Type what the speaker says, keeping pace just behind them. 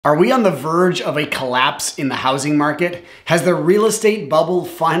Are we on the verge of a collapse in the housing market? Has the real estate bubble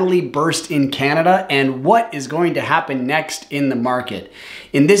finally burst in Canada? And what is going to happen next in the market?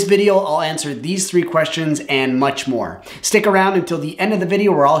 In this video, I'll answer these three questions and much more. Stick around until the end of the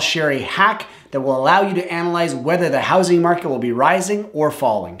video where I'll share a hack that will allow you to analyze whether the housing market will be rising or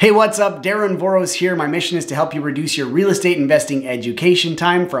falling. Hey, what's up? Darren Voros here. My mission is to help you reduce your real estate investing education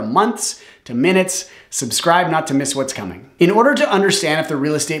time from months to minutes. Subscribe not to miss what's coming. In order to understand if the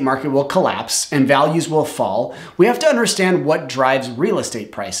real estate market will collapse and values will fall, we have to understand what drives real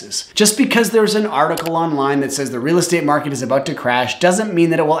estate prices. Just because there's an article online that says the real estate market is about to crash doesn't mean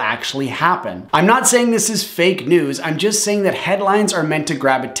that it will actually happen. I'm not saying this is fake news. I'm just saying that headlines are meant to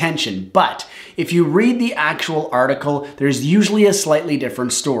grab attention. But if you read the actual article, there's usually a slightly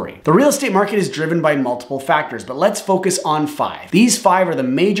different story. The real estate market is driven by multiple factors, but let's focus on 5. These 5 are the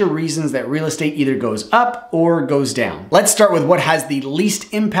major reasons that real estate either goes up or goes down. Let's start with what has the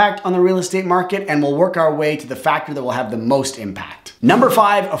least impact on the real estate market, and we'll work our way to the factor that will have the most impact. Number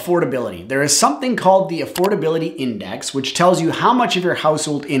 5, affordability. There is something called the affordability index, which tells you how much of your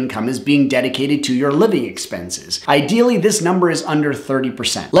household income is being dedicated to your living expenses. Ideally, this number is under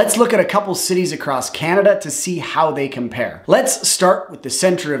 30%. Let's look at a couple cities across Canada to see how they compare. Let's start with the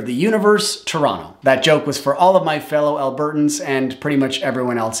center of the universe, Toronto. That joke was for all of my fellow Albertans and pretty much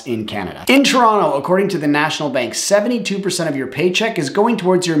everyone else in Canada. In Toronto, according to the National Bank, 72% of your paycheck is going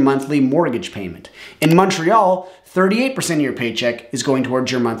towards your monthly mortgage payment. In Montreal, 38% of your paycheck is going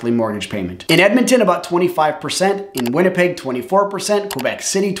towards your monthly mortgage payment. In Edmonton, about 25%. In Winnipeg, 24%. Quebec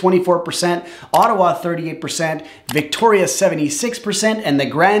City, 24%. Ottawa, 38%. Victoria, 76%. And the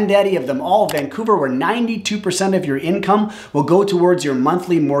granddaddy of them all, Vancouver, where 92% of your income will go towards your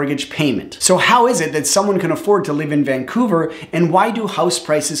monthly mortgage payment. So how is it that someone can afford to live in Vancouver, and why do house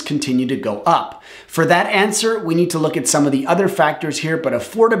prices continue to go up? For that answer, we need to look at some of the other factors here, but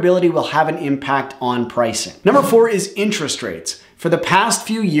affordability will have an impact on pricing. Number 4 is interest rates. For the past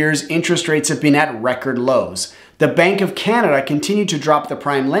few years, interest rates have been at record lows. The Bank of Canada continued to drop the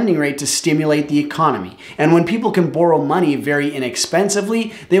prime lending rate to stimulate the economy. And when people can borrow money very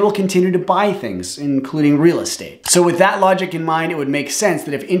inexpensively, they will continue to buy things, including real estate. So with that logic in mind, it would make sense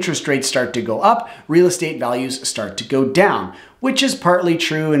that if interest rates start to go up, real estate values start to go down, which is partly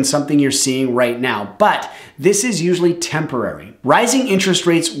true and something you're seeing right now. But this is usually temporary. Rising interest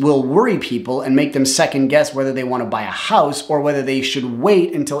rates will worry people and make them second guess whether they want to buy a house or whether they should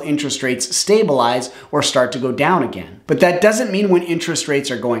wait until interest rates stabilize or start to go down again. But that doesn't mean when interest rates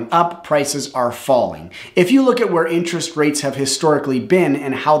are going up, prices are falling. If you look at where interest rates have historically been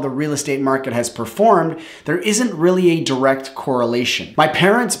and how the real estate market has performed, there isn't really a direct correlation. My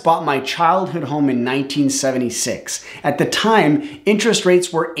parents bought my childhood home in 1976. At the time, interest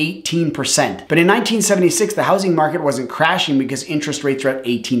rates were 18%. But in 1976, the housing market wasn't crashing because interest rates were at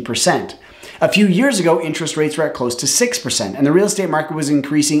 18%. A few years ago, interest rates were at close to 6%, and the real estate market was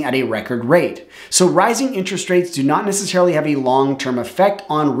increasing at a record rate. So rising interest rates do not necessarily have a long-term effect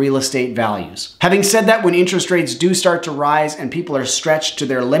on real estate values. Having said that, when interest rates do start to rise and people are stretched to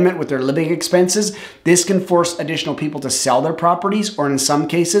their limit with their living expenses, this can force additional people to sell their properties, or in some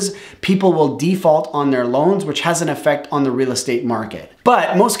cases, people will default on their loans, which has an effect on the real estate market.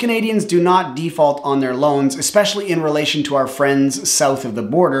 But most Canadians do not default on their loans, especially in relation to our friends south of the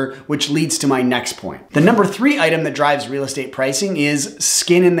border, which leads to my next point. The number 3 item that drives real estate pricing is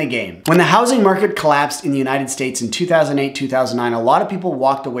skin in the game. When the housing market collapsed in the United States in 2008-2009, a lot of people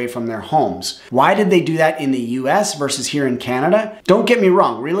walked away from their homes. Why did they do that in the US versus here in Canada? Don't get me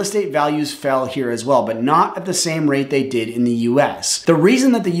wrong, real estate values fell here as well, but not at the same rate they did in the US. The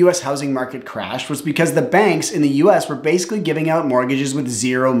reason that the US housing market crashed was because the banks in the US were basically giving out mortgages with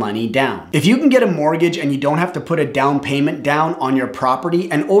zero money down. If you can get a mortgage and you don't have to put a down payment down on your property,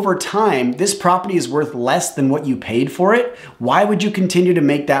 and over time this property is worth less than what you paid for it, why would you continue to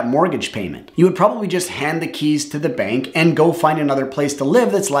make that mortgage payment? You would probably just hand the keys to the bank and go find another place to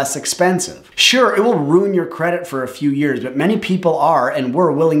live that's less expensive. Sure, it will ruin your credit for a few years, but many people are and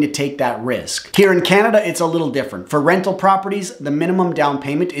were willing to take that risk. Here in Canada, it's a little different. For rental properties, the minimum down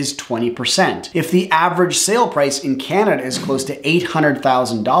payment is 20%. If the average sale price in Canada is close to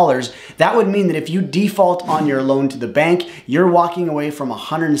 $800,000, that would mean that if you default on your loan to the bank, you're walking away from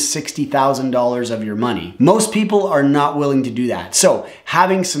 $160,000 of your money. Most people are not willing to do that. So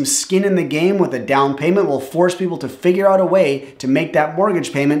having some skin in the game with a down payment will force people to figure out a way to make that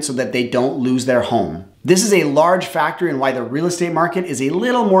mortgage payment so that they don't lose their home. This is a large factor in why the real estate market is a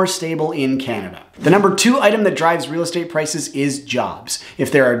little more stable in Canada. The number 2 item that drives real estate prices is jobs.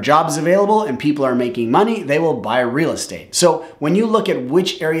 If there are jobs available and people are making money, they will buy real estate. So when you look at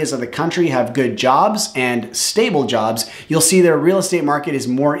which areas of the country have good jobs and stable jobs, you'll see their real estate market is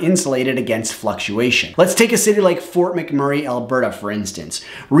more insulated against fluctuation. Let's take a city like Fort McMurray, Alberta, for instance.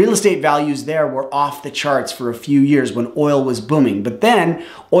 Real estate values there were off the charts for a few years when oil was booming, but then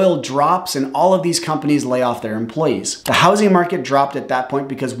oil drops and all of these companies lay off their employees. The housing market dropped at that point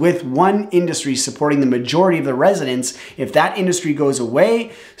because with one industry supporting the majority of the residents, if that industry goes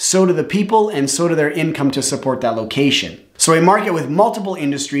away, so do the people and so do their income to support that location. So a market with multiple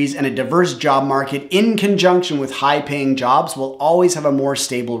industries and a diverse job market in conjunction with high-paying jobs will always have a more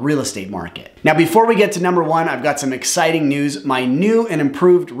stable real estate market. Now, before we get to number 1, I've got some exciting news. My new and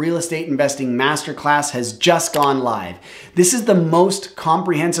improved real estate investing masterclass has just gone live. This is the most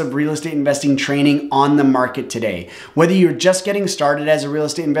comprehensive real estate investing training on the market today. Whether you're just getting started as a real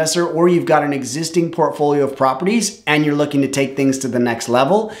estate investor or you've got an existing portfolio of properties and you're looking to take things to the next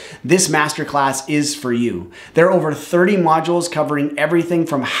level, this masterclass is for you. There are over 30 modules covering everything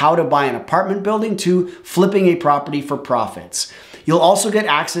from how to buy an apartment building to flipping a property for profits. You'll also get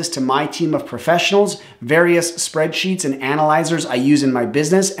access to my team of professionals, various spreadsheets and analyzers I use in my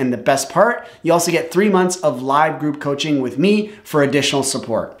business, and the best part, you also get 3 months of live group coaching with me for additional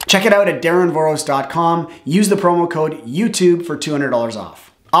support. Check it out at darrenvoros.com. Use the promo code YouTube for $200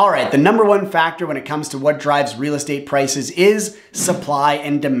 off. All right, the number 1 factor when it comes to what drives real estate prices is supply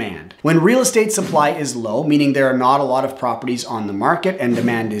and demand. When real estate supply is low, meaning there are not a lot of properties on the market, and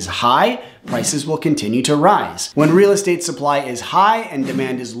demand is high, prices will continue to rise. When real estate supply is high and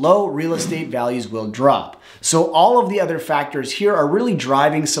demand is low, real estate values will drop. So all of the other factors here are really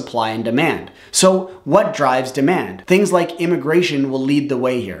driving supply and demand. So what drives demand? Things like immigration will lead the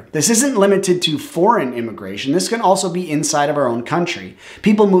way here. This isn't limited to foreign immigration. This can also be inside of our own country.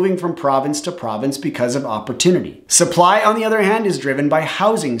 People moving from province to province because of opportunity. Supply, on the other hand, is driven by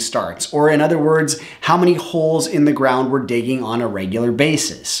housing starts, or in other words, how many holes in the ground we're digging on a regular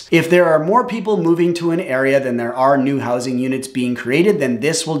basis. If there are more people moving to an area than there are new housing units being created, then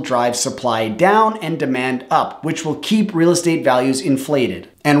this will drive supply down and demand up, which will keep real estate values inflated.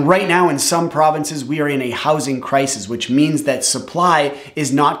 And right now in some provinces, we are in a housing crisis, which means that supply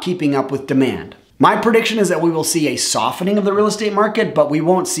is not keeping up with demand. My prediction is that we will see a softening of the real estate market, but we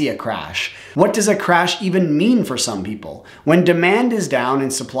won't see a crash. What does a crash even mean for some people? When demand is down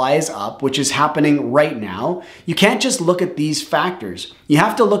and supply is up, which is happening right now, you can't just look at these factors. You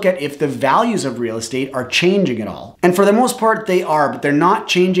have to look at if the values of real estate are changing at all. And for the most part, they are, but they're not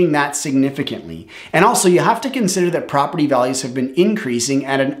changing that significantly. And also, you have to consider that property values have been increasing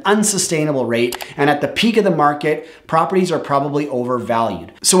at an unsustainable rate, and at the peak of the market, properties are probably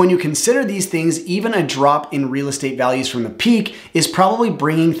overvalued. So when you consider these things, even a drop in real estate values from the peak is probably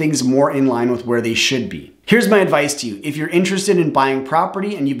bringing things more in line with where they should be. Here's my advice to you. If you're interested in buying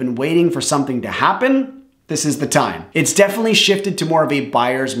property and you've been waiting for something to happen, this is the time. It's definitely shifted to more of a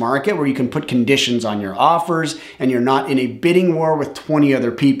buyer's market where you can put conditions on your offers and you're not in a bidding war with 20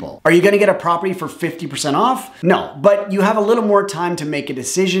 other people. Are you gonna get a property for 50% off? No, but you have a little more time to make a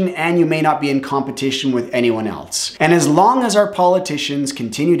decision and you may not be in competition with anyone else. And as long as our politicians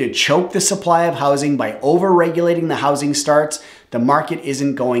continue to choke the supply of housing by over-regulating the housing starts, the market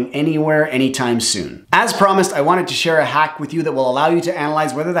isn't going anywhere anytime soon. As promised, I wanted to share a hack with you that will allow you to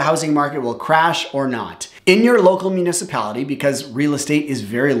analyze whether the housing market will crash or not. In your local municipality, because real estate is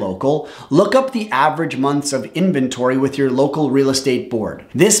very local, look up the average months of inventory with your local real estate board.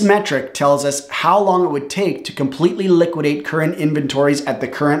 This metric tells us how long it would take to completely liquidate current inventories at the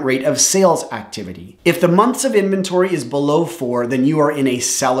current rate of sales activity. If the months of inventory is below 4, then you are in a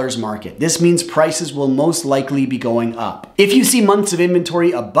seller's market. This means prices will most likely be going up. If you see months of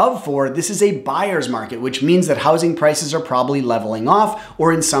inventory above 4, this is a buyer's market, which means that housing prices are probably leveling off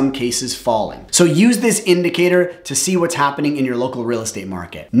or in some cases falling. So use this indicator to see what's happening in your local real estate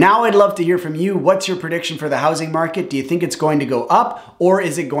market. Now I'd love to hear from you. What's your prediction for the housing market? Do you think it's going to go up or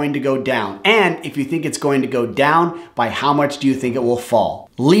is it going to go down? And if you think it's going to go down, by how much do you think it will fall?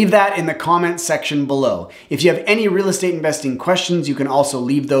 Leave that in the comment section below. If you have any real estate investing questions, you can also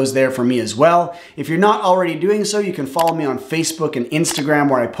leave those there for me as well. If you're not already doing so, you can follow me on Facebook and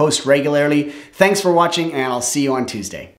Instagram where I post regularly. Thanks for watching and I'll see you on Tuesday.